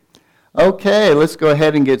Okay, let's go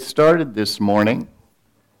ahead and get started this morning.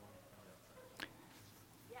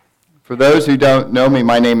 For those who don't know me,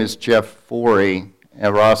 my name is Jeff Forey,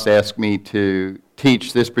 and Ross asked me to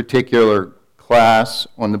teach this particular class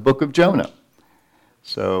on the book of Jonah.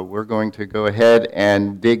 So we're going to go ahead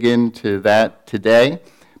and dig into that today.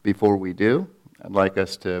 Before we do, I'd like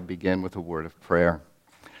us to begin with a word of prayer.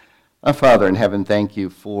 Our Father in heaven, thank you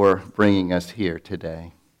for bringing us here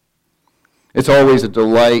today. It's always a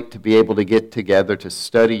delight to be able to get together to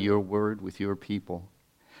study your word with your people.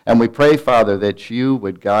 And we pray, Father, that you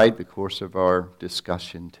would guide the course of our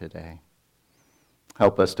discussion today.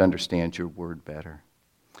 Help us to understand your word better.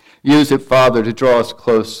 Use it, Father, to draw us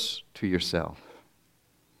close to yourself.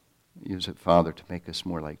 Use it, Father, to make us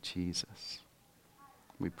more like Jesus.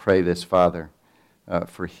 We pray this, Father,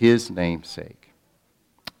 for his name's sake.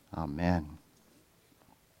 Amen.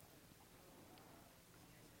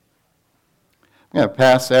 I'm going to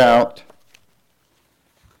pass out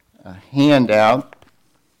a handout.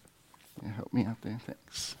 Help me out there,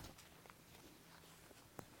 thanks.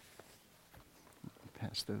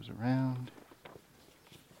 Pass those around.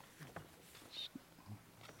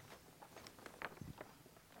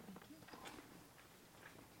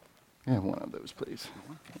 Yeah, one of those, please.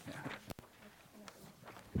 Yeah.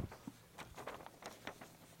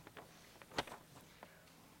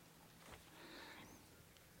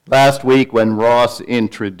 Last week, when Ross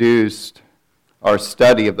introduced our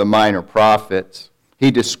study of the minor prophets,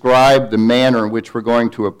 he described the manner in which we're going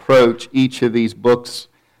to approach each of these books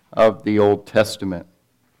of the Old Testament.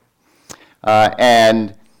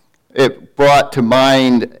 And it brought to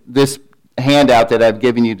mind this handout that I've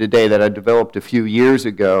given you today that I developed a few years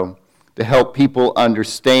ago to help people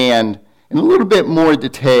understand in a little bit more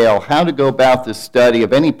detail how to go about the study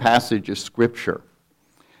of any passage of Scripture.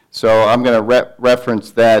 So I'm going to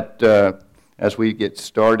reference that as we get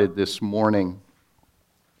started this morning.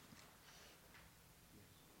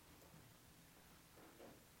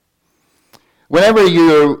 Whenever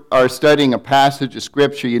you are studying a passage of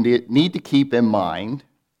Scripture, you need to keep in mind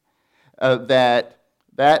that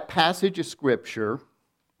passage of Scripture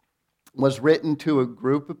was written to a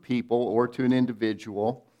group of people or to an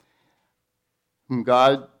individual whom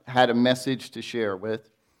God had a message to share with.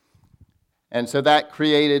 And so that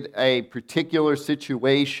created a particular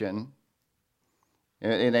situation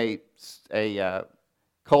in a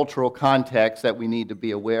cultural context that we need to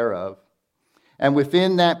be aware of. And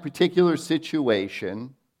within that particular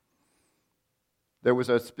situation, there was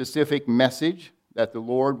a specific message that the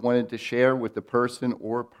Lord wanted to share with the person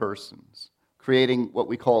or persons, creating what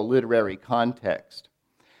we call a literary context.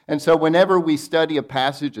 And so whenever we study a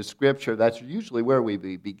passage of Scripture, that's usually where we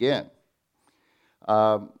begin.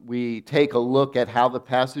 We take a look at how the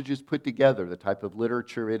passage is put together, the type of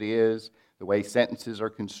literature it is, the way sentences are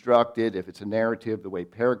constructed, if it's a narrative, the way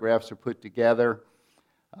paragraphs are put together,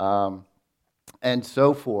 and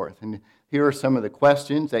so forth. And here are some of the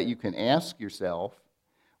questions that you can ask yourself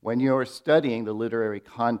when you're studying the literary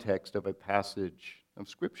context of a passage of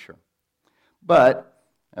Scripture. But,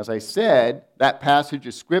 as I said, that passage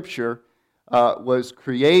of Scripture was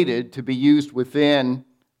created to be used within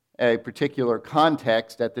a particular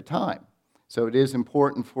context at the time. So it is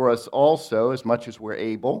important for us also, as much as we're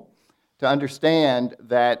able, to understand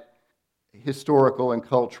that historical and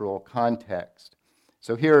cultural context.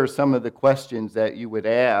 So here are some of the questions that you would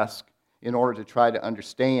ask in order to try to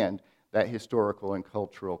understand that historical and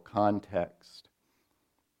cultural context.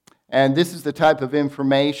 And this is the type of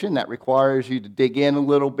information that requires you to dig in a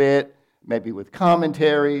little bit, maybe with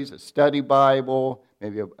commentaries, a study Bible,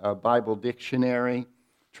 maybe a Bible dictionary.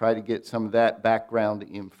 Try to get some of that background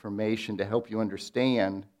information to help you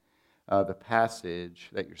understand the passage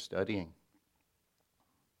that you're studying.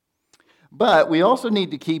 But we also need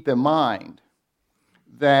to keep in mind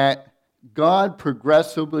that God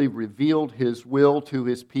progressively revealed his will to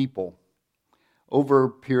his people over a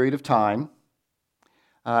period of time.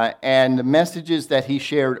 And the messages that he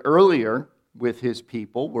shared earlier with his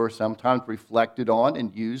people were sometimes reflected on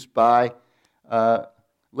and used by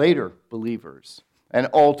later believers. And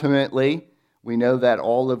ultimately, we know that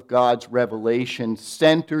all of God's revelation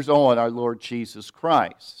centers on our Lord Jesus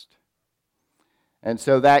Christ. And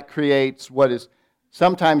so that creates what is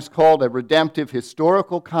sometimes called a redemptive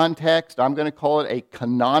historical context. I'm going to call it a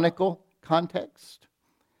canonical context.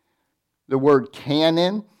 The word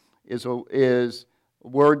canon is a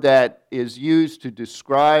word that is used to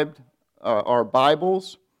describe our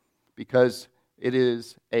Bibles because it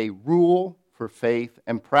is a rule for faith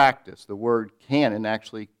and practice. The word canon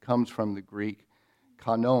actually comes from the Greek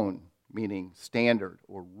kanon, meaning standard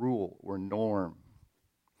or rule or norm.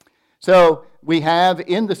 So we have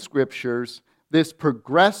in the Scriptures this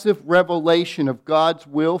progressive revelation of God's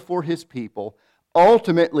will for His people,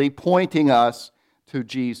 ultimately pointing us to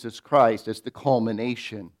Jesus Christ as the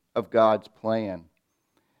culmination of God's plan.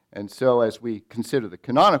 And so as we consider the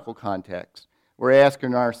canonical context, we're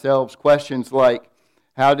asking ourselves questions like,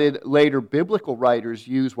 how did later biblical writers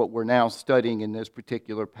use what we're now studying in this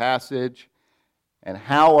particular passage? And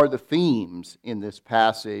how are the themes in this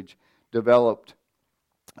passage developed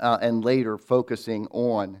and later focusing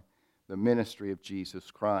on the ministry of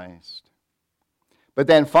Jesus Christ? But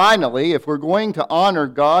then finally, if we're going to honor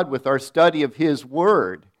God with our study of His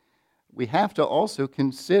Word, we have to also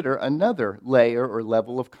consider another layer or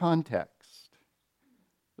level of context,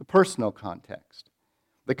 the personal context,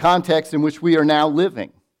 the context in which we are now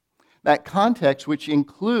living, that context which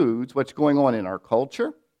includes what's going on in our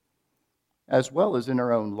culture as well as in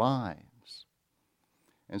our own lives.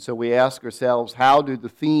 And so we ask ourselves, how do the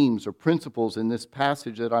themes or principles in this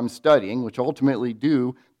passage that I'm studying, which ultimately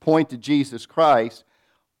do point to Jesus Christ,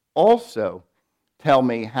 also tell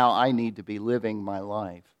me how I need to be living my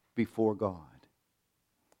life before God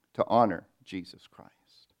to honor Jesus Christ?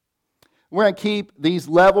 We're going to keep these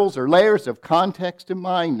levels or layers of context in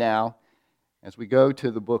mind now as we go to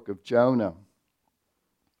the book of Jonah.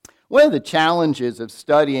 One of the challenges of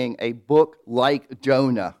studying a book like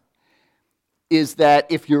Jonah is that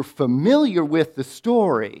if you're familiar with the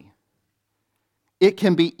story, it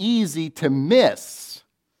can be easy to miss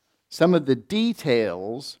some of the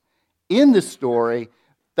details in the story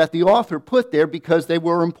that the author put there because they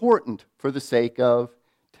were important for the sake of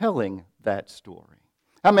telling that story.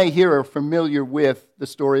 How many here are familiar with the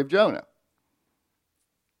story of Jonah?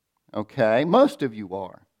 Okay, most of you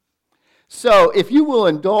are. So if you will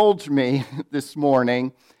indulge me this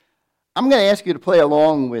morning, I'm going to ask you to play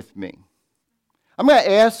along with me. I'm going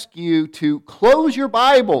to ask you to close your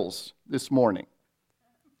Bibles this morning.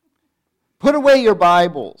 Put away your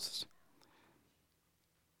Bibles.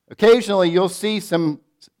 Occasionally you'll see some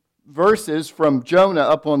verses from Jonah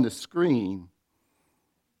up on the screen.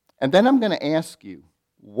 And then I'm going to ask you,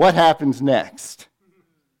 what happens next?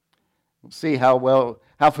 We'll see how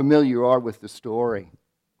familiar you are with the story.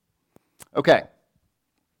 Okay.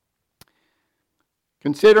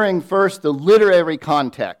 Considering first the literary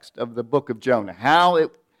context of the book of Jonah,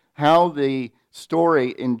 how the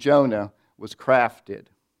story in Jonah was crafted.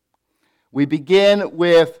 We begin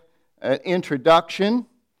with an introduction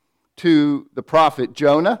to the prophet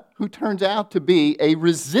Jonah, who turns out to be a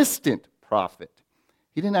resistant prophet.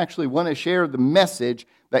 He didn't actually want to share the message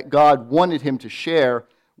that God wanted him to share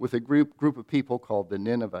with a group of people called the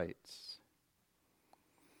Ninevites.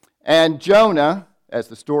 And Jonah, as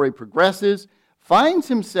the story progresses, finds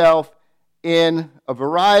himself in a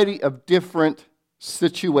variety of different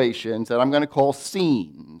situations that I'm going to call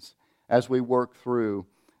scenes as we work through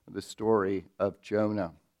the story of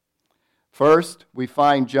Jonah. First, we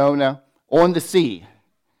find Jonah on the sea,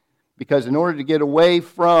 because in order to get away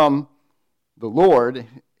from the Lord,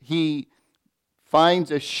 he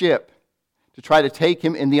finds a ship to try to take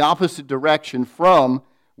him in the opposite direction from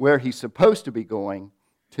where he's supposed to be going,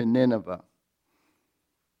 to Nineveh.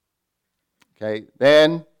 Okay,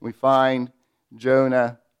 then we find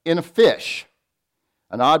Jonah in a fish,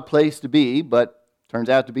 an odd place to be, but turns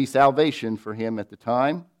out to be salvation for him at the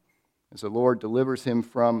time, as the Lord delivers him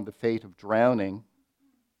from the fate of drowning.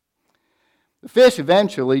 The fish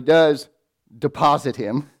eventually does deposit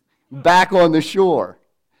him back on the shore,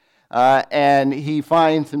 and he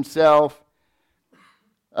finds himself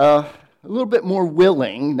a little bit more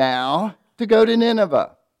willing now to go to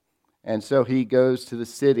Nineveh. And so he goes to the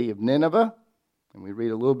city of Nineveh, and we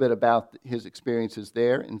read a little bit about his experiences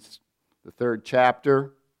there in the 3rd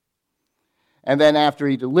chapter. And then after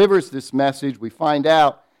he delivers this message, we find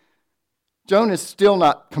out Jonah's still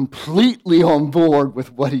not completely on board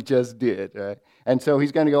with what he just did. Right? And so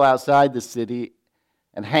he's going to go outside the city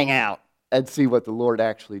and hang out and see what the Lord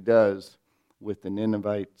actually does with the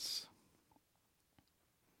Ninevites.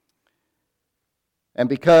 And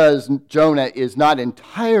because Jonah is not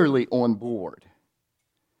entirely on board,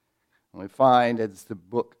 we find as the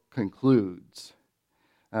book concludes,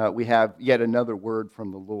 we have yet another word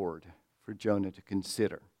from the Lord for Jonah to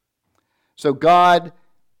consider. So God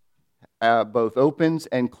both opens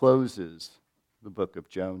and closes the book of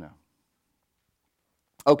Jonah.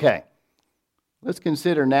 Okay, let's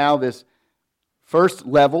consider now this first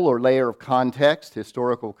level or layer of context,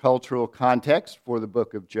 historical, cultural context for the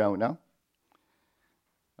book of Jonah.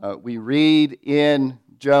 We read in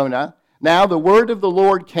Jonah, "Now the word of the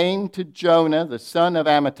Lord came to Jonah, the son of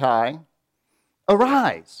Amittai,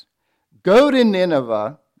 'Arise, go to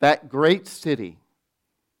Nineveh, that great city,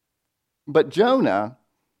 But Jonah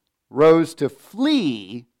rose to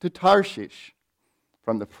flee to Tarshish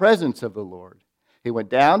from the presence of the Lord. He went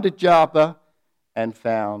down to Joppa and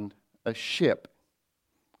found a ship.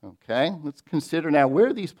 Okay, let's consider now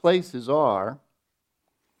where these places are.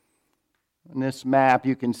 On this map,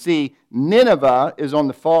 you can see Nineveh is on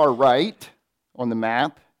the far right on the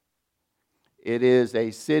map. It is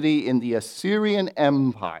a city in the Assyrian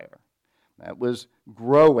Empire that was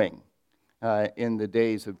growing in the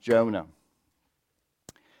days of Jonah.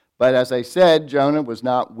 But as I said, Jonah was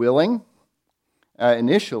not willing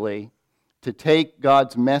initially to take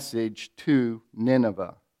God's message to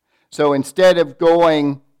Nineveh. So instead of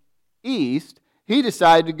going east, he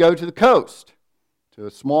decided to go to the coast, to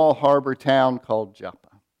a small harbor town called Joppa.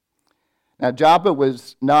 Now, Joppa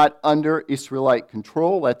was not under Israelite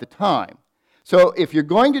control at the time. So if you're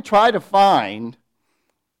going to try to find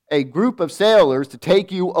a group of sailors to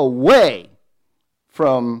take you away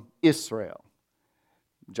from Israel,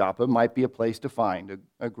 Joppa might be a place to find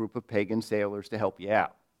a group of pagan sailors to help you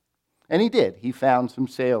out. And he did. He found some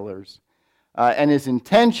sailors. And his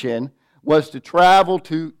intention was to travel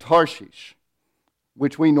to Tarshish,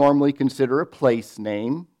 which we normally consider a place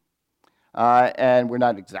name. And we're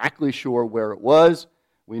not exactly sure where it was.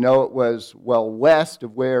 We know it was well west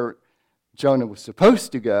of where Jonah was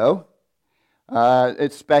supposed to go.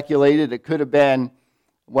 It's speculated it could have been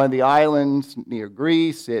one of the islands near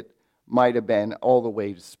Greece. It might have been all the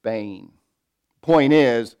way to Spain. Point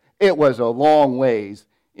is, it was a long ways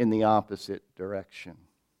in the opposite direction.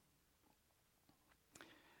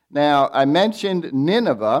 Now, I mentioned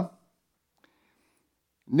Nineveh.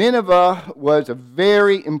 Nineveh was a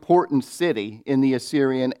very important city in the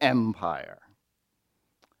Assyrian Empire.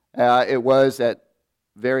 It was at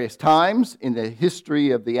various times in the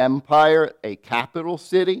history of the empire a capital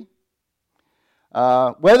city.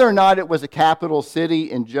 Whether or not it was a capital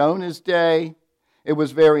city in Jonah's day, it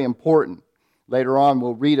was very important. Later on,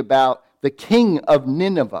 we'll read about the king of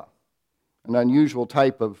Nineveh, an unusual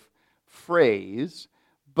type of phrase,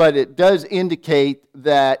 but it does indicate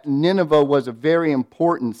that Nineveh was a very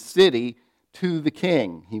important city to the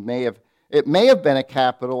king. It may have been a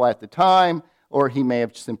capital at the time, or he may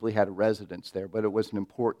have simply had a residence there, but it was an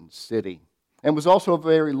important city. And was also a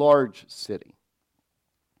very large city.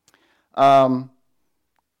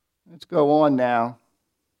 Let's go on now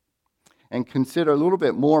and consider a little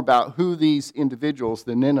bit more about who these individuals,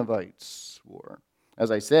 the Ninevites, were. As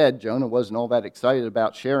I said, Jonah wasn't all that excited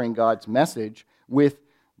about sharing God's message with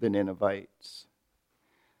the Ninevites,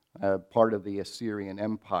 part of the Assyrian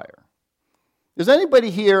Empire. Does anybody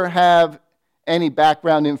here have any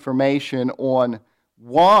background information on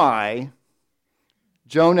why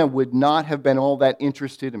Jonah would not have been all that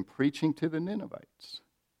interested in preaching to the Ninevites?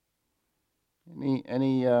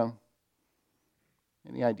 Any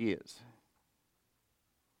ideas?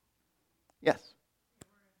 Yes.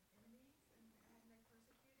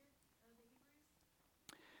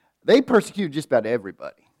 They persecuted just about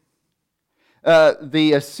everybody.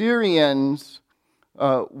 The Assyrians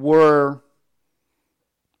were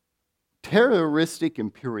terroristic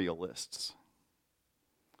imperialists.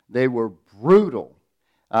 They were brutal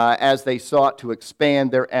as they sought to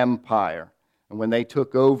expand their empire. And when they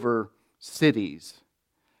took over cities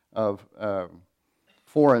of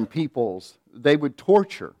foreign peoples, they would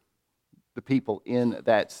torture the people in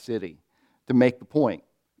that city to make the point,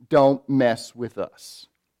 don't mess with us.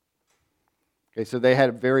 Okay, so they had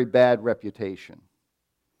a very bad reputation.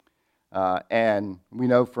 And we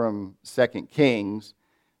know from 2 Kings,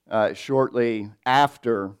 shortly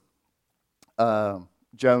after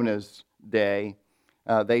Jonah's day,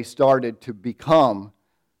 they started to become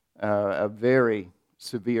a very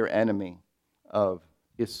severe enemy of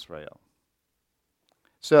Israel.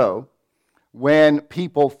 So, when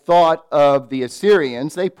people thought of the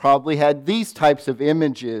Assyrians, they probably had these types of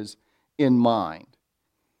images in mind.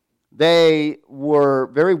 They were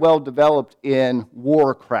very well developed in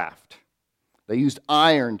warcraft. They used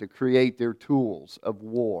iron to create their tools of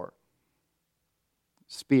war.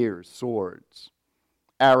 Spears, swords,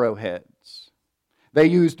 arrowheads. They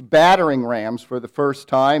used battering rams for the first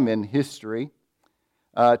time in history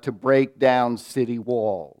to break down city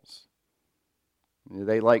walls.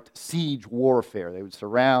 They liked siege warfare. They would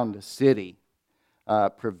surround a city,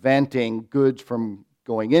 preventing goods from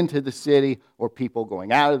going into the city or people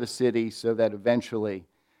going out of the city, so that eventually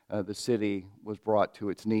the city was brought to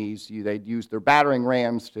its knees. They'd use their battering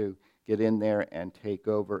rams to get in there and take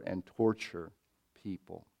over and torture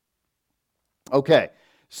people. Okay,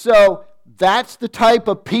 so that's the type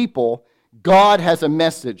of people God has a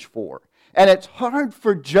message for. And it's hard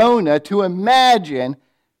for Jonah to imagine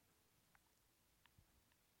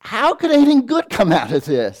how could anything good come out of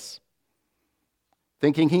this?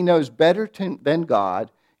 Thinking he knows better than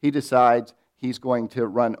God, he decides he's going to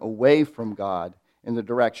run away from God in the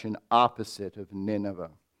direction opposite of Nineveh.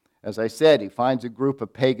 As I said, he finds a group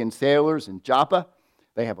of pagan sailors in Joppa.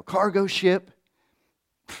 They have a cargo ship.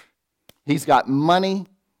 He's got money.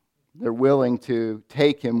 They're willing to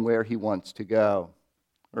take him where he wants to go,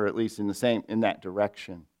 or at least in that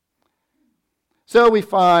direction. So we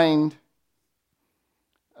find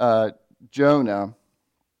Jonah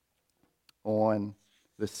on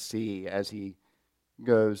the sea as he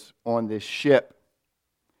goes on this ship.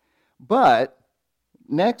 But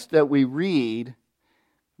next that we read,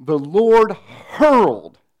 the Lord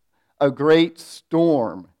hurled a great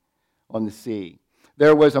storm on the sea.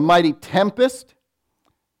 There was a mighty tempest,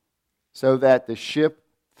 so that the ship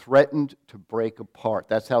threatened to break apart.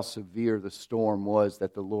 That's how severe the storm was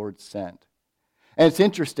that the Lord sent. And it's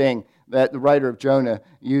interesting that the writer of Jonah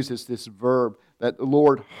uses this verb, that the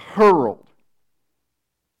Lord hurled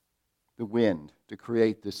the wind to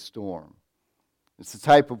create this storm. It's the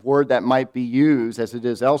type of word that might be used, as it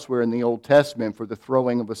is elsewhere in the Old Testament, for the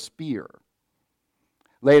throwing of a spear.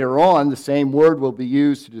 Later on, the same word will be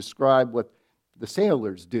used to describe what the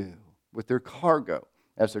sailors do with their cargo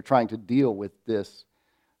as they're trying to deal with this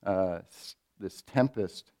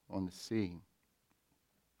tempest on the sea.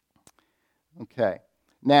 Okay,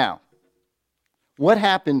 now, what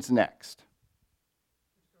happens next?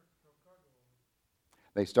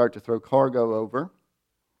 They start to throw cargo over,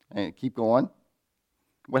 and keep going.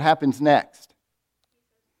 What happens next?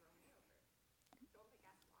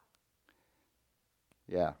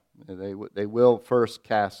 Yeah, they will first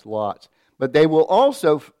cast lots. But they will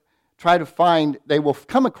also they will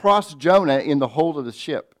come across Jonah in the hold of the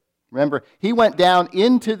ship. Remember, he went down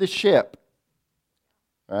into the ship,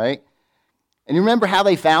 right? And you remember how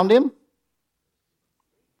they found him?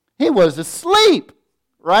 He was asleep,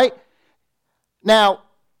 right? Now,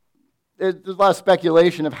 there's a lot of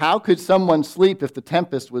speculation of how could someone sleep if the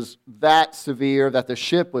tempest was that severe that the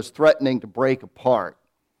ship was threatening to break apart.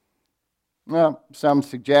 Well, some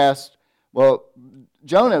suggest,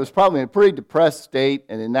 Jonah was probably in a pretty depressed state,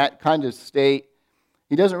 and in that kind of state,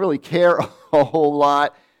 he doesn't really care a whole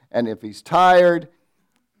lot, and if he's tired,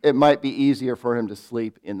 it might be easier for him to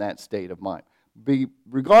sleep in that state of mind.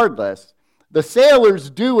 Regardless, the sailors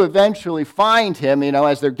do eventually find him,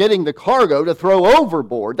 as they're getting the cargo to throw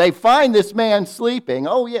overboard. They find this man sleeping.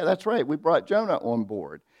 Oh, yeah, that's right, we brought Jonah on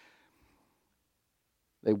board.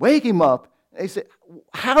 They wake him up. They say,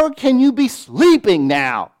 how can you be sleeping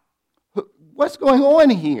now? What's going on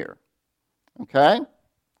here? Okay?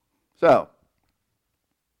 So,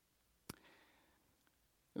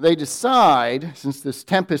 they decide, since this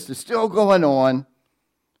tempest is still going on,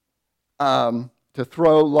 to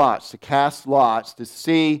throw lots, to cast lots, to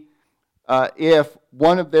see if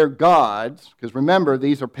one of their gods, because remember,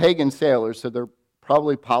 these are pagan sailors, so they're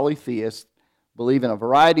probably polytheists, believe in a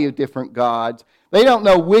variety of different gods. They don't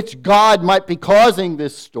know which god might be causing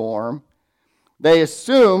this storm. They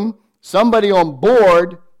assume somebody on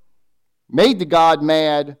board made the god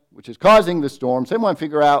mad, which is causing the storm. So they want to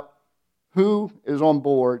figure out who is on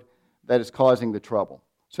board that is causing the trouble.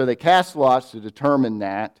 So they cast lots to determine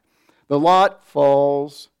that. The lot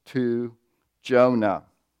falls to Jonah.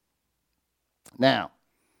 Now,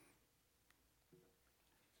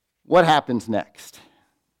 what happens next?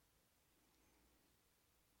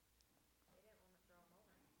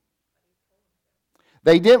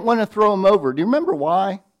 They didn't want to throw him over. Do you remember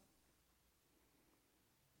why?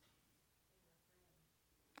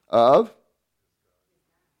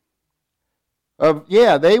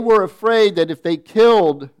 They were afraid that if they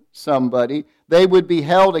killed somebody, they would be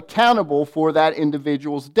held accountable for that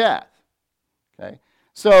individual's death. Okay,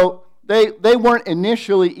 so they weren't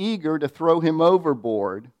initially eager to throw him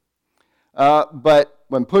overboard, but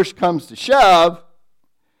when push comes to shove,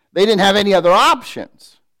 they didn't have any other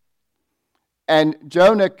options. And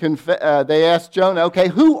they asked Jonah, okay,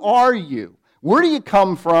 who are you? Where do you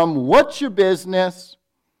come from? What's your business?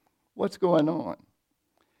 What's going on?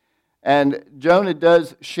 And Jonah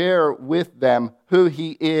does share with them who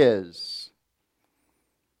he is.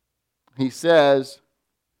 He says,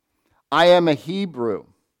 I am a Hebrew,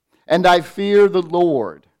 and I fear the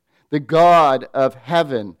Lord, the God of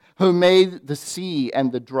heaven, who made the sea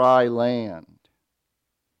and the dry land.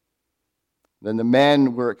 Then the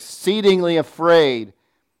men were exceedingly afraid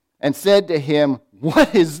and said to him,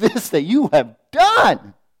 what is this that you have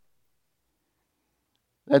done?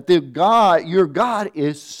 That your God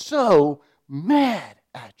is so mad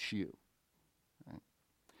at you.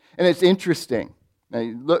 And it's interesting.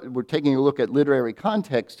 Now, we're taking a look at literary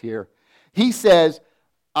context here. He says,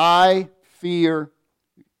 I fear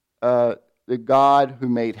the God who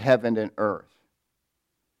made heaven and earth.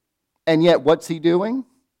 And yet, what's he doing?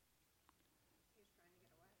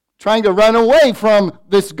 Trying to run away from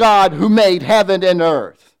this God who made heaven and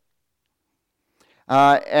earth.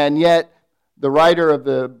 And yet, the writer of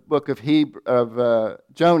the book of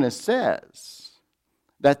Jonah says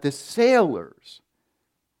that the sailors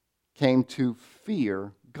came to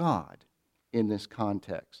fear God in this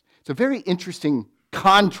context. It's a very interesting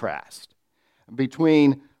contrast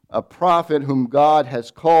between a prophet whom God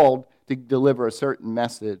has called to deliver a certain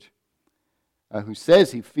message, who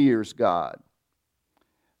says he fears God.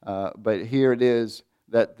 But here it is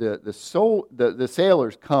that the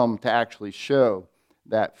sailors come to actually show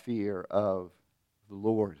that fear of the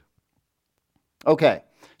Lord. Okay,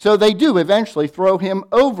 so they do eventually throw him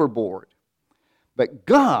overboard. But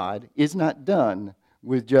God is not done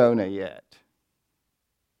with Jonah yet.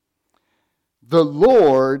 The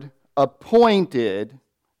Lord appointed,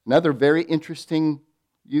 another very interesting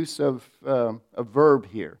use of a verb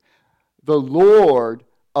here. The Lord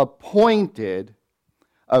appointed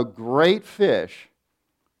a great fish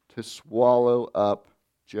to swallow up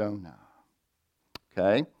Jonah.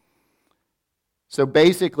 Okay? So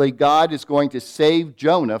basically, God is going to save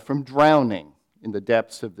Jonah from drowning in the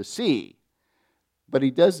depths of the sea. But he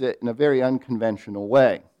does it in a very unconventional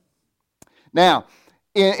way. Now,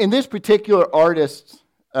 in this particular artist's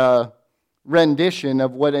rendition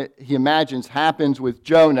of what he imagines happens with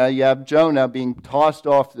Jonah, you have Jonah being tossed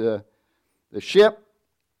off the ship.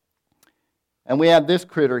 And we have this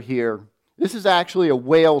critter here. This is actually a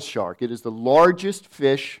whale shark. It is the largest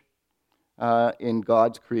fish in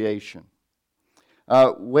God's creation.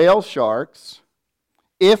 Whale sharks,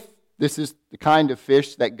 if this is the kind of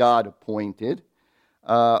fish that God appointed,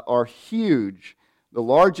 are huge. The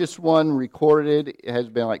largest one recorded has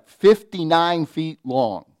been like 59 feet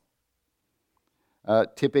long.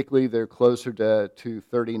 Typically, they're closer to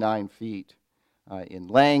 39 feet in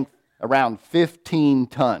length, around 15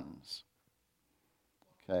 tons.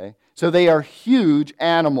 Okay, so they are huge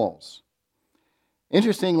animals.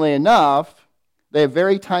 Interestingly enough, they have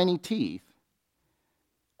very tiny teeth,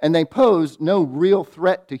 and they pose no real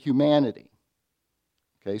threat to humanity.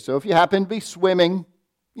 Okay, so if you happen to be swimming,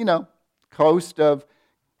 coast of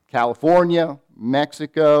California,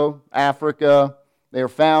 Mexico, Africa, they are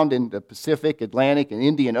found in the Pacific, Atlantic, and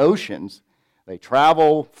Indian Oceans. They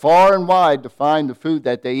travel far and wide to find the food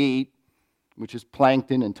that they eat, which is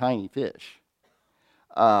plankton and tiny fish.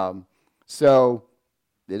 So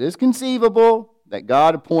it is conceivable that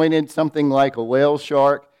God appointed something like a whale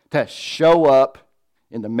shark to show up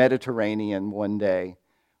in the Mediterranean one day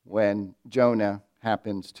when Jonah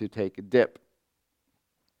happens to take a dip.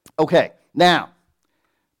 Okay, now,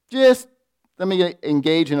 just let me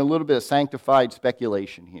engage in a little bit of sanctified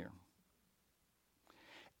speculation here.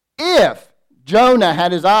 If Jonah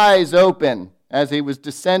had his eyes open as he was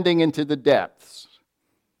descending into the depths,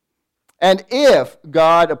 and if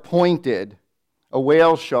God appointed a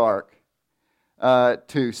whale shark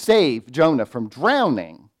to save Jonah from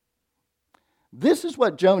drowning, this is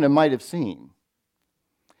what Jonah might have seen.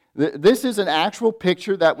 This is an actual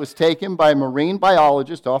picture that was taken by a marine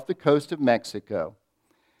biologist off the coast of Mexico.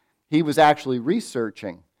 He was actually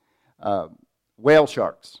researching whale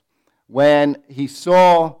sharks when he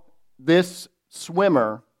saw this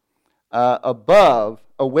swimmer above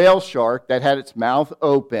a whale shark that had its mouth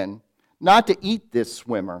open, not to eat this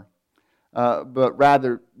swimmer, but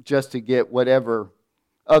rather just to get whatever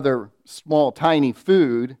other small, tiny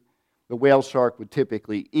food the whale shark would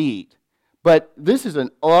typically eat. But this is an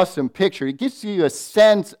awesome picture. It gives you a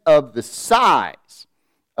sense of the size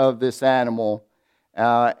of this animal,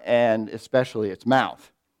 and especially its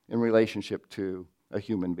mouth in relationship to a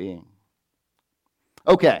human being.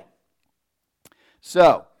 Okay,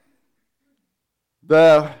 so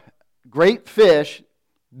the great fish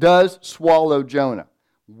does swallow Jonah.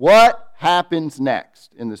 What happens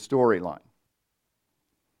next in the storyline?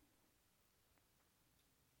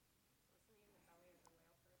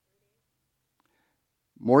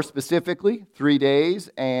 More specifically, 3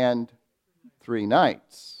 days and 3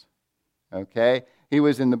 nights. Okay? He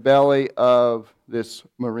was in the belly of this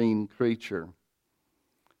marine creature.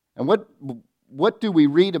 And what do we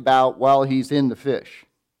read about while he's in the fish?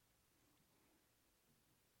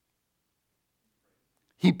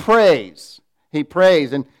 He prays. He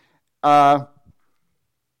prays. And then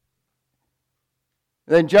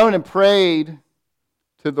Jonah prayed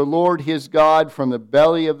to the Lord his God from the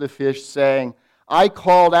belly of the fish, saying, I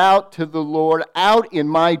called out to the Lord out in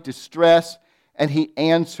my distress, and he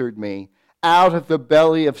answered me. Out of the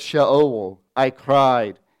belly of Sheol I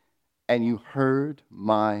cried, and you heard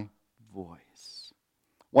my voice.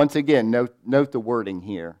 Once again, note the wording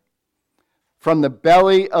here. From the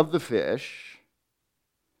belly of the fish,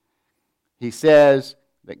 he says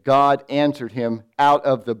that God answered him out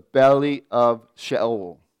of the belly of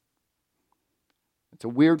Sheol. It's a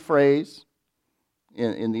weird phrase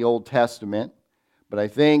in the Old Testament, but I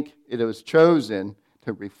think it was chosen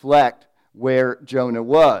to reflect where Jonah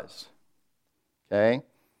was. Okay?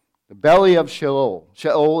 The belly of Sheol.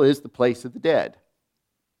 Sheol is the place of the dead.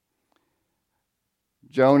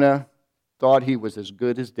 Jonah thought he was as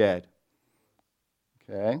good as dead.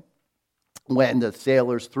 Okay? When the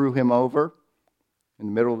sailors threw him over in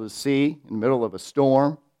the middle of the sea, in the middle of a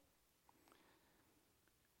storm.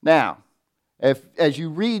 Now, as you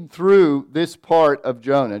read through this part of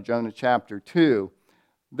Jonah, Jonah chapter 2,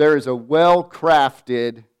 there is a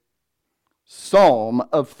well-crafted psalm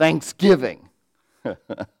of thanksgiving.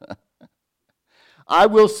 I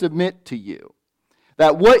will submit to you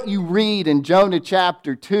that what you read in Jonah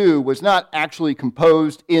chapter 2 was not actually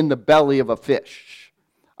composed in the belly of a fish.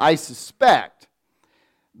 I suspect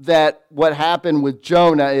that what happened with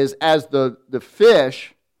Jonah is as the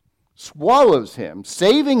fish swallows him,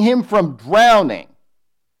 saving him from drowning,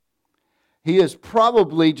 he is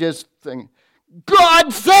probably just thinking,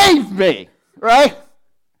 God save me, right?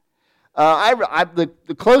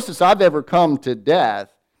 The closest I've ever come to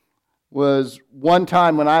death was one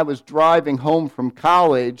time when I was driving home from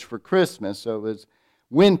college for Christmas, so it was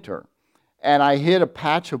winter, and I hit a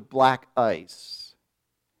patch of black ice,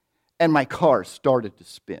 and my car started to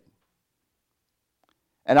spin.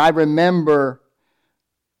 And I remember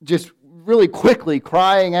just really quickly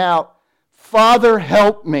crying out, Father,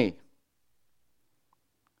 help me.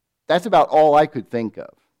 That's about all I could think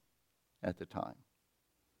of at the time.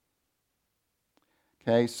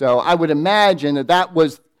 Okay, so I would imagine that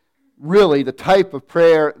was really the type of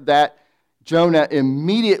prayer that Jonah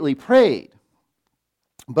immediately prayed.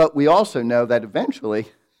 But we also know that eventually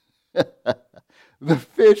the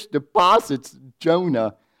fish deposits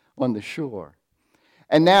Jonah on the shore.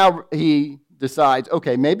 And now he decides,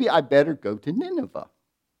 okay, maybe I better go to Nineveh.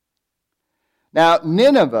 Now,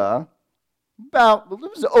 Nineveh, it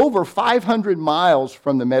was over 500 miles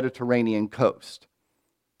from the Mediterranean coast.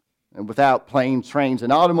 And without planes, trains,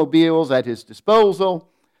 and automobiles at his disposal,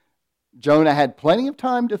 Jonah had plenty of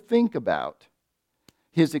time to think about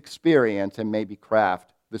his experience and maybe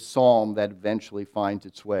craft the psalm that eventually finds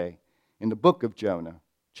its way in the book of Jonah,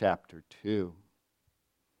 chapter 2.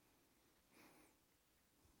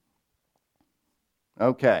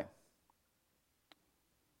 Okay.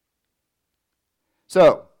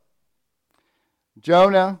 So,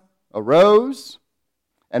 Jonah arose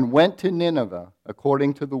and went to Nineveh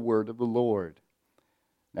according to the word of the Lord.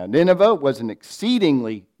 Now, Nineveh was an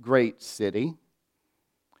exceedingly great city,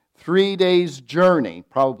 3 days' journey,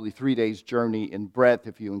 probably 3 days' journey in breadth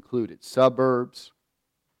if you include its suburbs.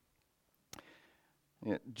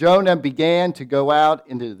 Jonah began to go out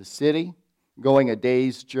into the city, going a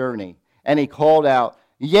day's journey, and he called out,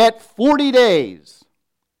 "Yet 40 days,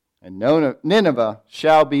 and Nineveh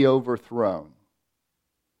shall be overthrown."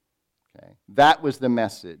 Okay, that was the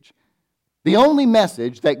message. The only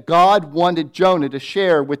message that God wanted Jonah to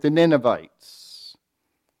share with the Ninevites.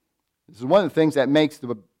 This is one of the things that makes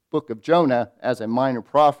the book of Jonah as a minor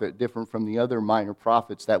prophet different from the other minor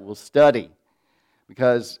prophets that we'll study.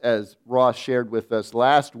 Because as Ross shared with us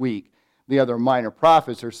last week, the other minor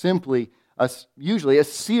prophets are simply usually a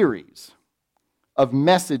series of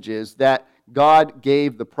messages that God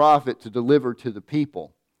gave the prophet to deliver to the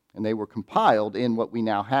people. And they were compiled in what we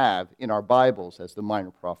now have in our Bibles as the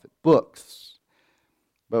minor prophet books.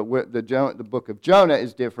 But the book of Jonah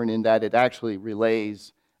is different in that it actually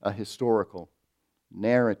relays a historical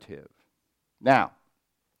narrative. Now,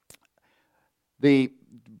 the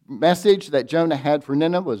message that Jonah had for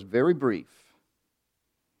Nineveh was very brief.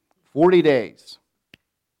 40 days.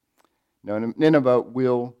 Nineveh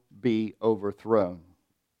will be overthrown.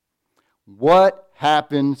 What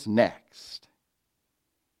happens next?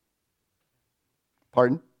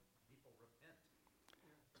 Pardon?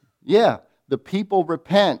 Yeah, the people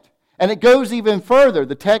repent. And it goes even further.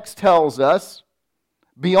 The text tells us,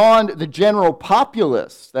 beyond the general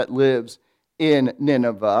populace that lives in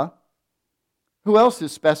Nineveh, who else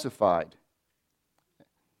is specified?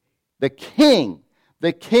 The king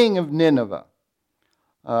of Nineveh,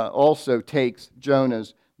 also takes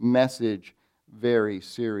Jonah's message very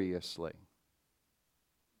seriously.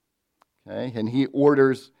 Okay, and he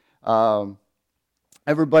orders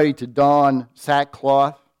everybody to don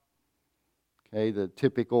sackcloth, okay, the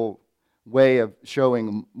typical way of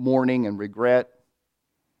showing mourning and regret.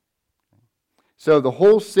 So the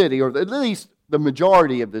whole city, or at least the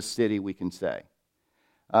majority of this city, we can say,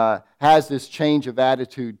 has this change of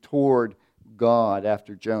attitude toward God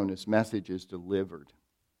after Jonah's message is delivered.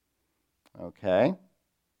 Okay?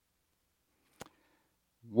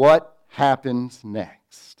 What happens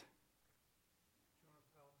next?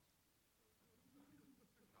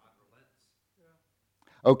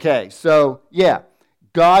 Okay, so yeah,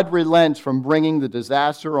 God relents from bringing the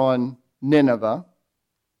disaster on Nineveh.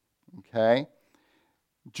 Okay?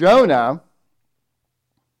 Jonah,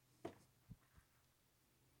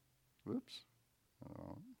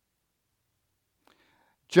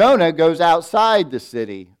 Jonah goes outside the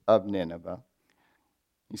city of Nineveh.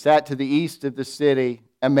 He sat to the east of the city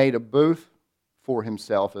and made a booth for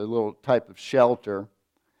himself, a little type of shelter,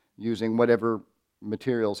 using whatever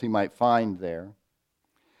materials he might find there.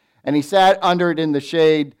 And he sat under it in the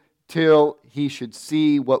shade till he should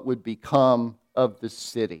see what would become of the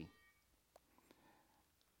city.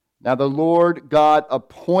 Now the Lord God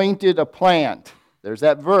appointed a plant. There's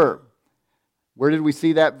that verb. Where did we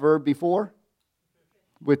see that verb before?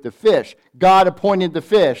 With the fish. God appointed the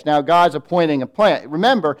fish. Now God's appointing a plant.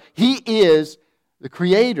 Remember, He is the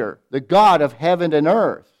Creator, the God of heaven and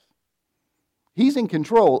earth. He's in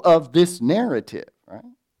control of this narrative, right?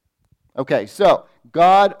 Okay, so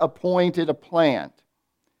God appointed a plant.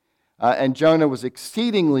 And Jonah was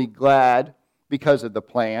exceedingly glad because of the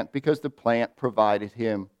plant, because the plant provided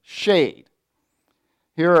him shade.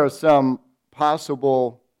 Here are some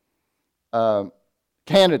possible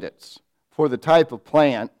candidates for the type of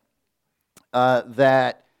plant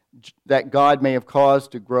that God may have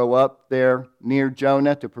caused to grow up there near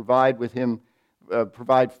Jonah to provide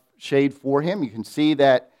shade for him. You can see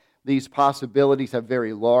that these possibilities have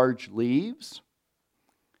very large leaves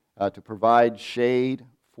to provide shade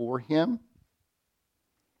for him.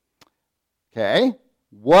 Okay,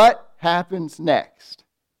 what happens next?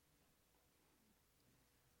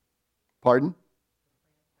 Pardon?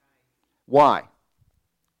 Why?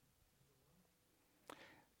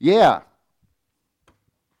 Yeah.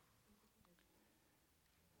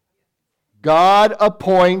 God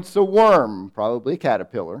appoints a worm, probably a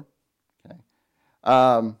caterpillar,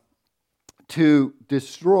 to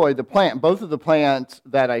destroy the plant. Both of the plants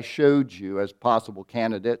that I showed you as possible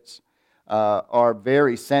candidates are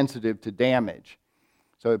very sensitive to damage.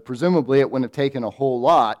 So presumably it wouldn't have taken a whole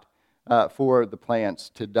lot for the plants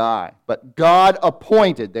to die. But God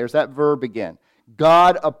appointed, there's that verb again,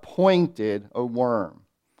 God appointed a worm.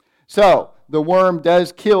 So the worm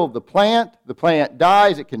does kill the plant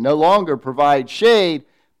dies, it can no longer provide shade.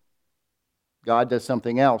 God does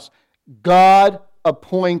something else. God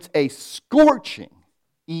appoints a scorching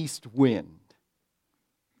east wind.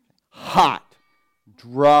 Hot,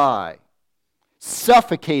 dry,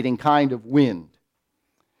 suffocating kind of wind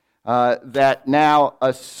that now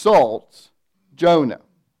assaults Jonah.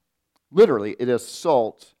 Literally, it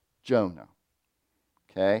assaults Jonah.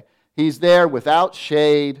 Okay? He's there without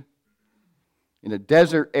shade in a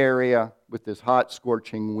desert area with this hot,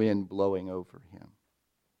 scorching wind blowing over him.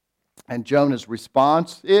 And Jonah's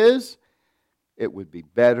response is, it would be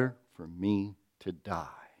better for me to die.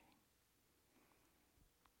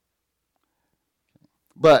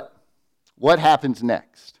 But what happens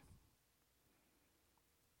next?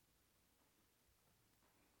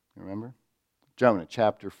 Remember? Jonah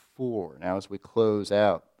chapter 4, now as we close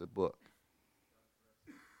out the book.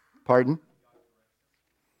 Pardon?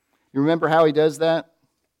 You remember how he does that?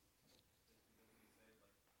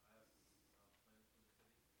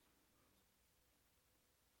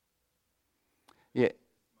 Yeah.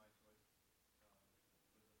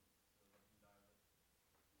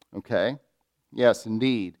 Okay. Yes,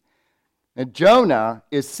 indeed. And Jonah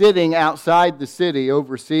is sitting outside the city,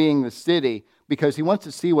 overseeing the city, because he wants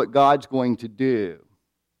to see what God's going to do.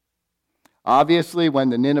 Obviously, when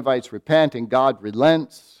the Ninevites repent and God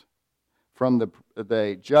relents from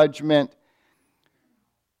the judgment,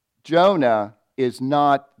 Jonah is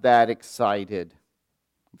not that excited.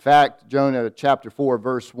 In fact, Jonah chapter 4,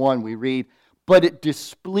 verse 1, we read, "But it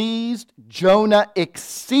displeased Jonah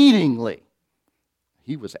exceedingly."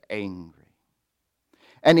 He was angry.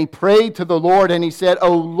 And he prayed to the Lord and he said,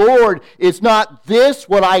 "O Lord, is not this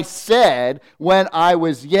what I said when I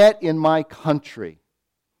was yet in my country?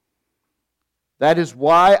 That is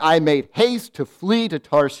why I made haste to flee to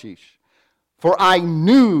Tarshish. For I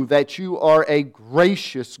knew that you are a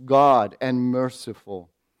gracious God and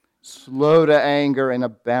merciful, slow to anger and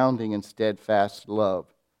abounding in steadfast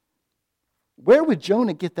love." Where would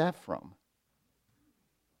Jonah get that from?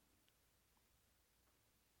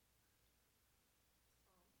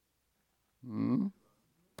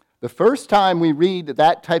 The first time we read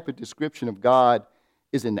that type of description of God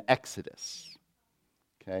is in Exodus.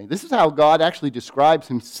 Okay? This is how God actually describes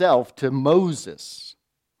himself to Moses.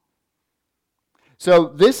 So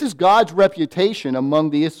this is God's reputation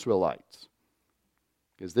among the Israelites,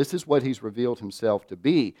 because this is what he's revealed himself to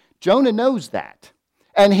be. Jonah knows that,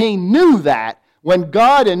 and he knew that when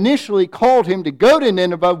God initially called him to go to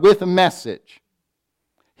Nineveh with a message.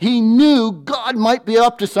 He knew God might be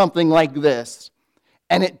up to something like this,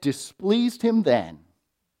 and it displeased him then.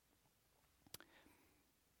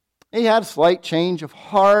 He had a slight change of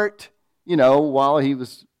heart, while he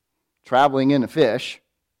was traveling in a fish.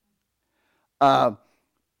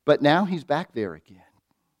 But now he's back there again.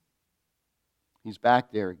 He's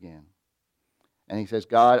back there again. And he says,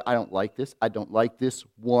 God, I don't like this. I don't like this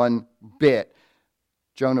one bit.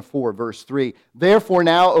 Jonah 4, verse 3. Therefore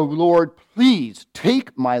now, O Lord, please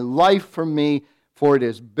take my life from me, for it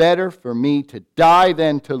is better for me to die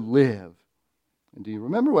than to live. And do you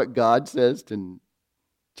remember what God says to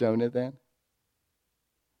Jonah then?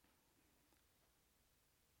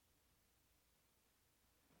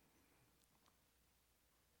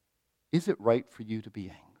 Is it right for you to be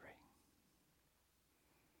angry?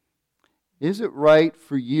 Is it right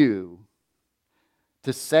for you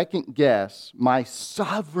to second guess my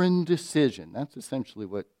sovereign decision? That's essentially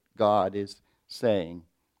what God is saying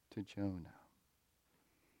to Jonah.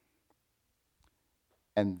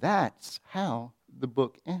 And that's how the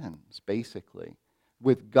book ends, basically,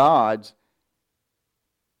 with God's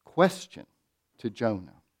question to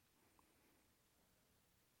Jonah.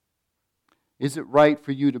 Is it right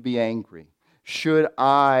for you to be angry? Should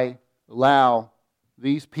I allow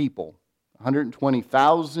these people,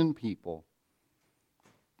 120,000 people,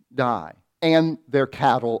 die, and their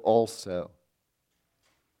cattle also?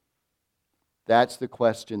 That's the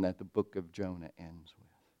question that the book of Jonah ends with.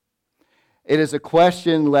 It is a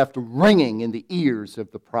question left ringing in the ears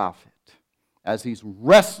of the prophet as he's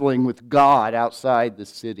wrestling with God outside the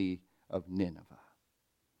city of Nineveh.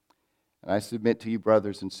 And I submit to you,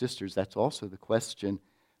 brothers and sisters, that's also the question,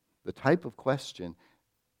 the type of question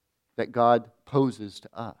that God poses to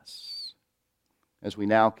us as we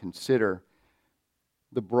now consider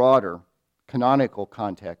the broader canonical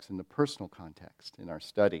context and the personal context in our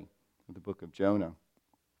study of the book of Jonah.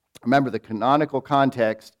 Remember, the canonical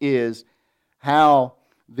context is how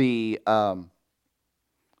the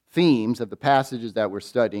themes of the passages that we're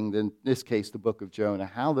studying, in this case the book of Jonah,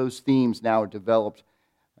 how those themes now are developed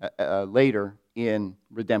later in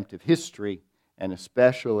redemptive history, and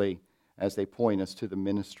especially as they point us to the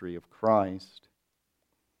ministry of Christ.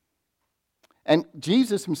 And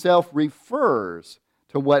Jesus himself refers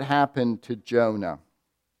to what happened to Jonah.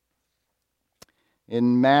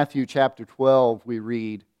 In Matthew chapter 12, we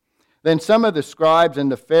read, Then some of the scribes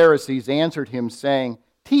and the Pharisees answered him, saying,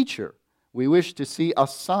 Teacher, we wish to see a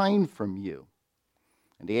sign from you.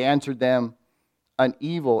 And he answered them, An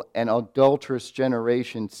evil and adulterous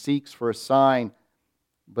generation seeks for a sign,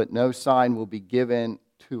 but no sign will be given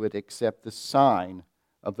to it except the sign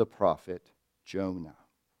of the prophet Jonah.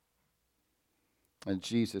 And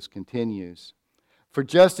Jesus continues, For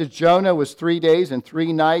just as Jonah was 3 days and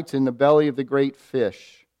 3 nights in the belly of the great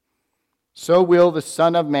fish, so will the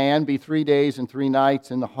Son of Man be 3 days and 3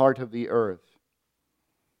 nights in the heart of the earth.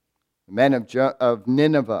 The men of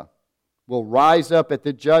Nineveh will rise up at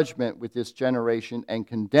the judgment with this generation and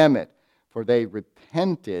condemn it, for they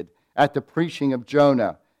repented at the preaching of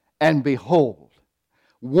Jonah, and behold,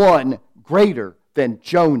 one greater than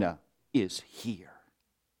Jonah is here.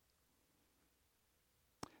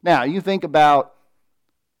 Now, you think about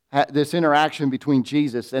this interaction between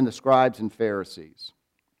Jesus and the scribes and Pharisees.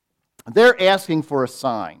 They're asking for a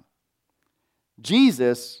sign.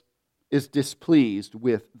 Jesus is displeased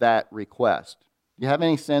with that request. Do you have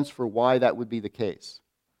any sense for why that would be the case?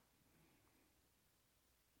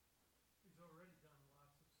 He's already done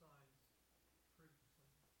lots of signs previously.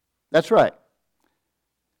 That's right.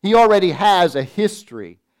 He already has a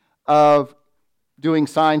history of doing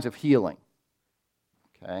signs of healing.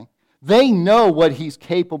 Okay? They know what he's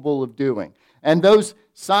capable of doing. And those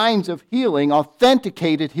signs of healing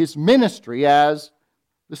authenticated his ministry as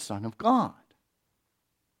the Son of God,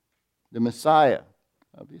 the Messiah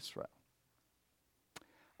of Israel.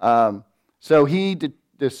 So he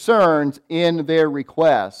discerns in their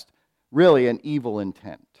request really an evil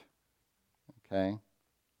intent. Okay?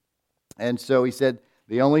 And so he said,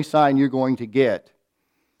 the only sign you're going to get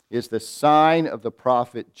is the sign of the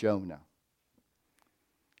prophet Jonah.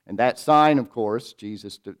 And that sign, of course,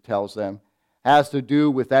 Jesus tells them, has to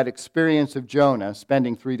do with that experience of Jonah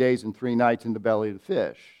spending 3 days and 3 nights in the belly of the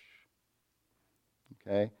fish.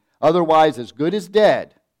 Okay? Otherwise, as good as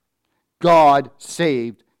dead, God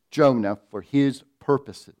saved Jonah for his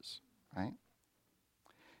purposes, right?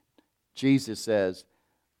 Jesus says,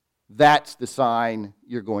 that's the sign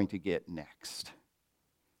you're going to get next.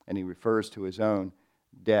 And he refers to his own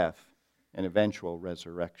death and eventual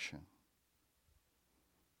resurrection.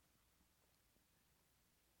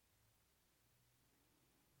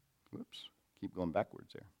 Whoops, keep going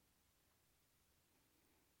backwards there.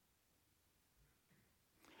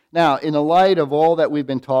 Now, in the light of all that we've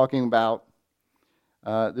been talking about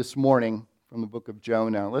this morning from the book of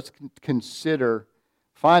Jonah, let's consider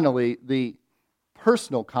finally the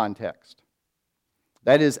personal context.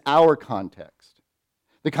 That is our context,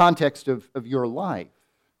 the context of your life.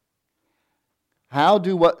 How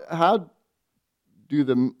do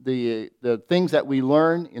the things that we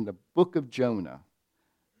learn in the book of Jonah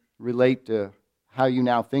relate to how you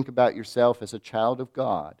now think about yourself as a child of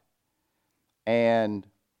God and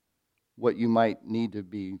what you might need to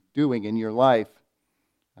be doing in your life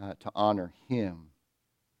to honor Him?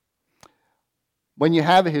 When you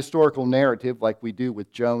have a historical narrative like we do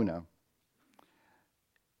with Jonah,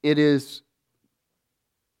 it is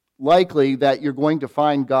likely that you're going to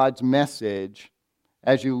find God's message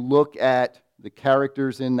as you look at the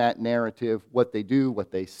characters in that narrative, what they do,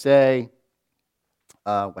 what they say,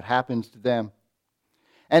 what happens to them.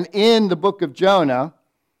 And in the book of Jonah,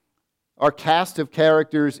 our cast of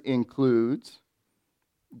characters includes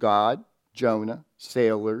God, Jonah,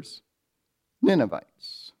 sailors,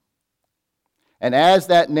 Ninevites. And as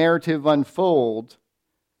that narrative unfolds,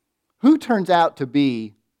 who turns out to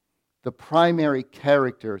be the primary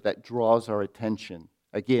character that draws our attention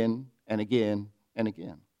again and again and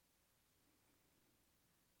again?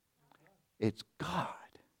 It's God.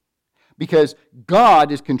 Because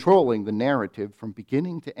God is controlling the narrative from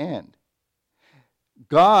beginning to end.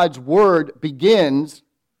 God's word begins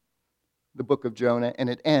the book of Jonah and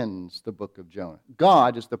it ends the book of Jonah.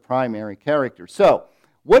 God is the primary character. So,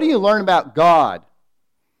 what do you learn about God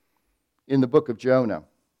in the book of Jonah?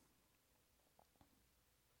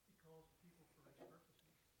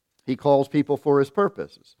 He calls people for His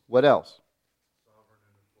purposes. What else? Sovereign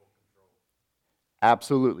and in full control.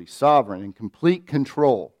 Absolutely. Sovereign and complete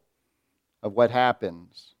control of what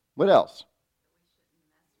happens. What else?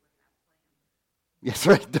 Yes,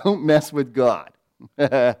 right. Don't mess with God.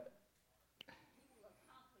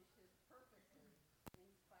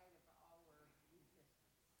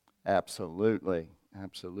 Absolutely.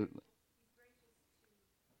 Absolutely.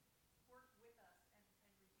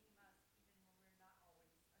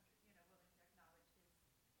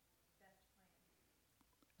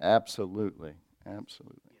 Absolutely.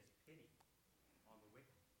 Absolutely.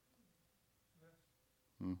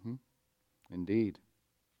 Mm-hmm. Indeed.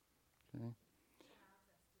 Okay.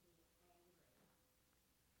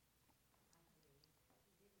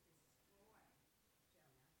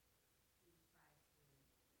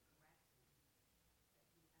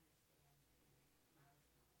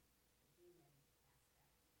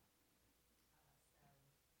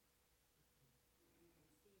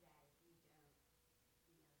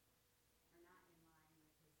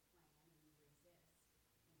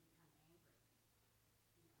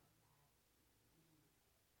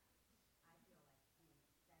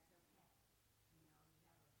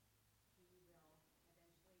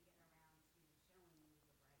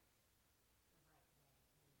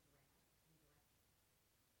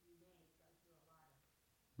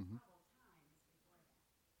 Mm-hmm.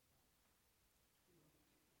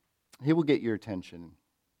 He will get your attention.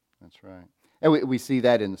 That's right. And we see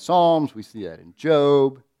that in the Psalms. We see that in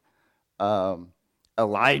Job.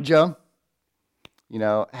 Elijah,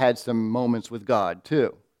 had some moments with God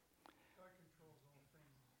too. God controls all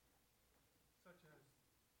things, such as the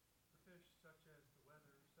fish, such as the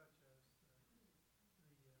weather, such as his ultimate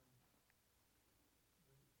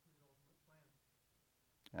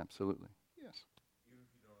plan. Absolutely. Yes. Even if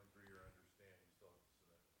you don't agree or understand, you still have to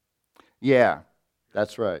submit. Yeah,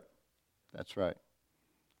 that's right. That's right.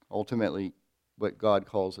 Ultimately, what God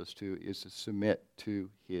calls us to is to submit to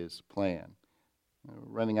His plan. We're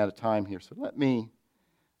running out of time here, so let me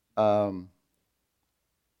go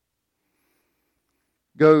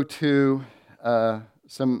to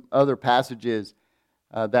some other passages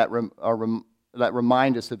that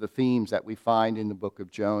remind us of the themes that we find in the book of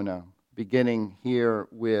Jonah, beginning here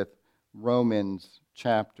with Romans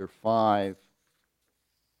chapter 5.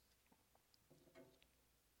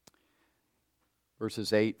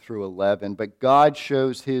 Verses 8 through 11. But God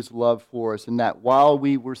shows His love for us in that while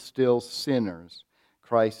we were still sinners,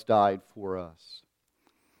 Christ died for us.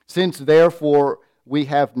 Since therefore we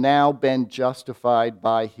have now been justified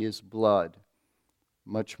by His blood,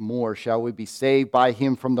 much more shall we be saved by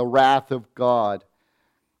him from the wrath of God.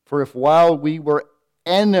 For if while we were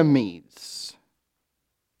enemies,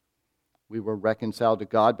 we were reconciled to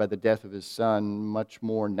God by the death of his Son, much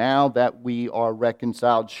more now that we are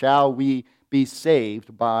reconciled, shall we be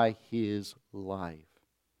saved by his life.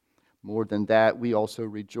 More than that, we also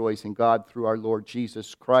rejoice in God through our Lord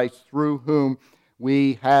Jesus Christ, through whom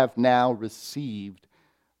we have now received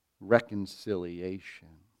reconciliation.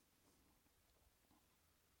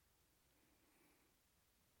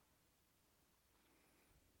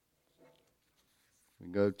 We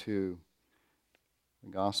go to the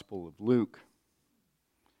Gospel of Luke.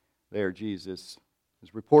 There Jesus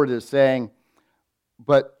is reported as saying,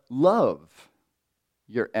 "But love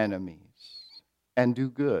your enemies and do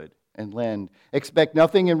good and lend. Expect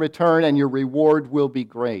nothing in return, and your reward will be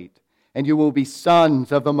great. And you will be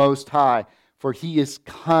sons of the Most High, for he is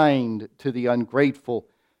kind to the ungrateful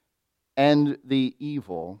and the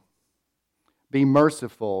evil. Be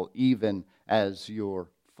merciful even as your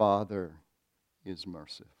Father is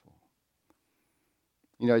merciful."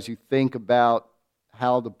 You know, as you think about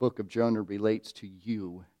how the book of Jonah relates to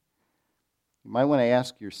you, you might want to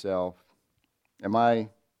ask yourself, am I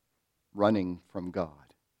running from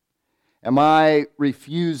God? Am I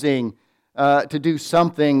refusing to do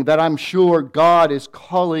something that I'm sure God is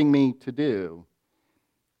calling me to do?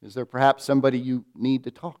 Is there perhaps somebody you need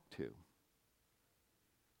to talk to?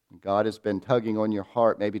 God has been tugging on your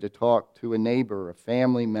heart maybe to talk to a neighbor, a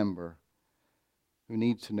family member who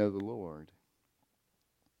needs to know the Lord.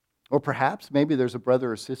 Or perhaps maybe there's a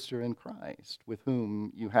brother or sister in Christ with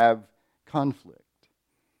whom you have conflict.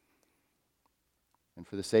 And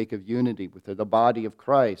for the sake of unity with the body of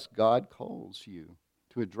Christ, God calls you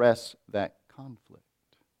to address that conflict.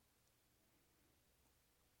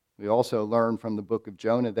 We also learn from the book of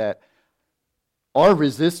Jonah that our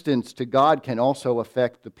resistance to God can also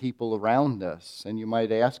affect the people around us. And you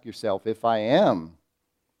might ask yourself, if I am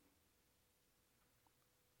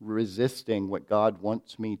resisting what God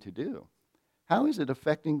wants me to do, how is it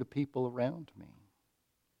affecting the people around me?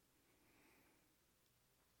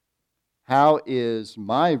 How is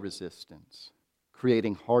my resistance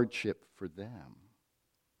creating hardship for them?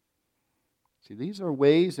 See, these are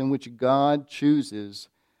ways in which God chooses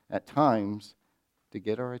at times to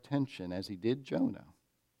get our attention, as he did Jonah,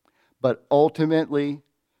 but ultimately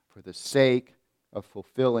for the sake of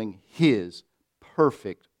fulfilling his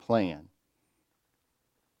perfect plan,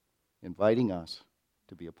 inviting us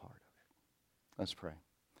to be a part of it. Let's pray.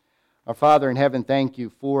 Our Father in heaven, thank you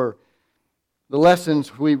for the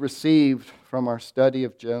lessons we received from our study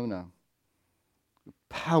of Jonah. A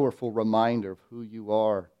powerful reminder of who you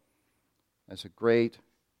are as a great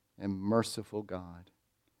and merciful God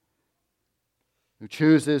who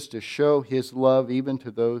chooses to show his love even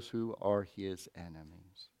to those who are his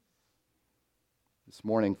enemies. This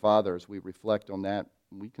morning, Father, as we reflect on that,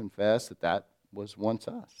 we confess that that was once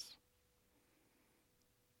us.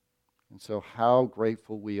 And so how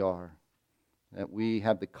grateful we are that we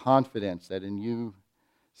have the confidence that in you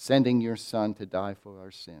sending your Son to die for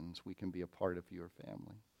our sins, we can be a part of your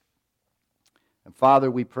family. And Father,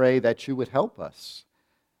 we pray that you would help us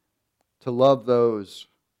to love those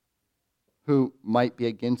who might be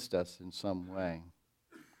against us in some way,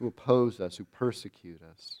 who oppose us, who persecute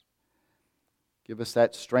us. Give us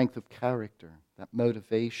that strength of character, that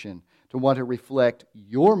motivation to want to reflect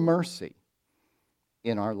your mercy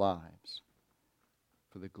in our lives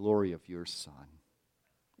for the glory of your Son,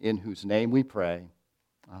 in whose name we pray.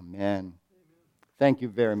 Amen. Thank you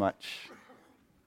very much.